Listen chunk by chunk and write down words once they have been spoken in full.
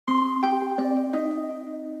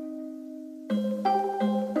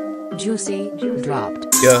Juicy dropped.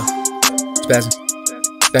 Yeah, spazzing,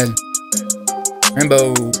 spazzing.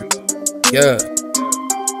 Rambo, yeah,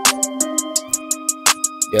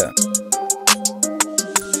 yeah.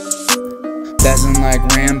 Spazzing like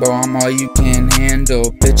Rambo, I'm all you can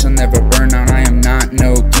handle. Bitch, I'll never burn out, I am not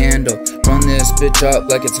no candle. Run this bitch up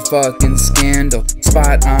like it's a fucking scandal.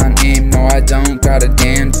 Spot on aim, no I don't got a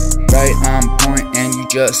damn. Right on point and you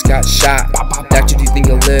just got shot. That do you think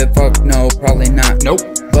you'll live? Fuck no, probably not. Nope.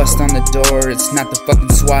 Bust on the door, it's not the fucking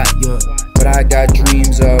SWAT, yeah. But I got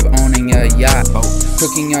dreams of owning a yacht.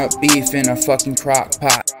 Cooking up beef in a fucking crock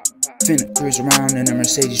pot. Finna cruise around in a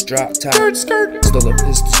Mercedes drop top. Stole a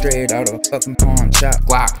pistol straight out of a fucking pawn shop.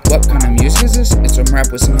 What kind of music is this? It's some rap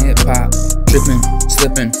with some hip hop. Trippin',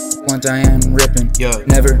 slippin', blunt I am rippin'.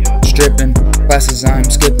 Never strippin', classes I'm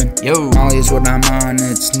skippin'. Molly is what I'm on,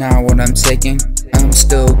 it's not what I'm taking. I'm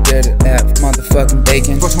still good at motherfucking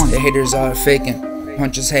bacon. The haters are faking,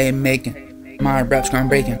 punches haymaking. My rap's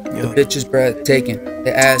groundbreaking, the bitch is breathtaking.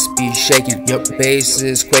 The ass be shaking, the bass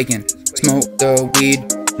is quaking. Smoke the weed,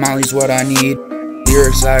 Molly's what I need.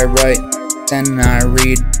 Lyrics I write, then I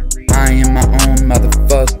read. I am my own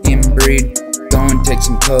motherfucking breed. Go and take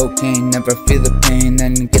some cocaine, never feel the pain,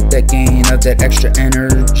 then get that gain of that extra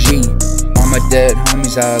energy. All my dead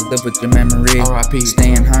homies, I live with your memory. R.I.P.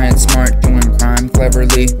 Staying high and smart, doing crime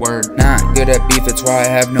cleverly. Not good at beef, that's why I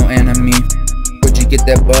have no enemy. Where'd you get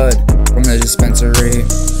that bud? From the dispensary.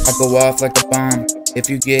 I'll go off like a bomb. If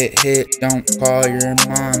you get hit, don't call your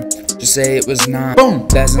mom. Just say it was not. Boom!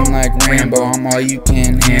 Spazzing like Rambo, I'm all you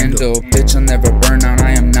can handle. Bitch, I'll never burn out,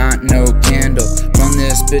 I am not no candle. Run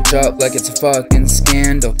this bitch up like it's a fucking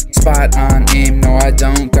scandal. Spot on aim, no I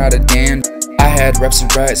don't got a damn. I had reps to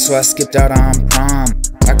write, so I skipped out on prom.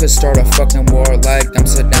 I could start a fucking war like I'm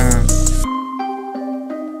Saddam.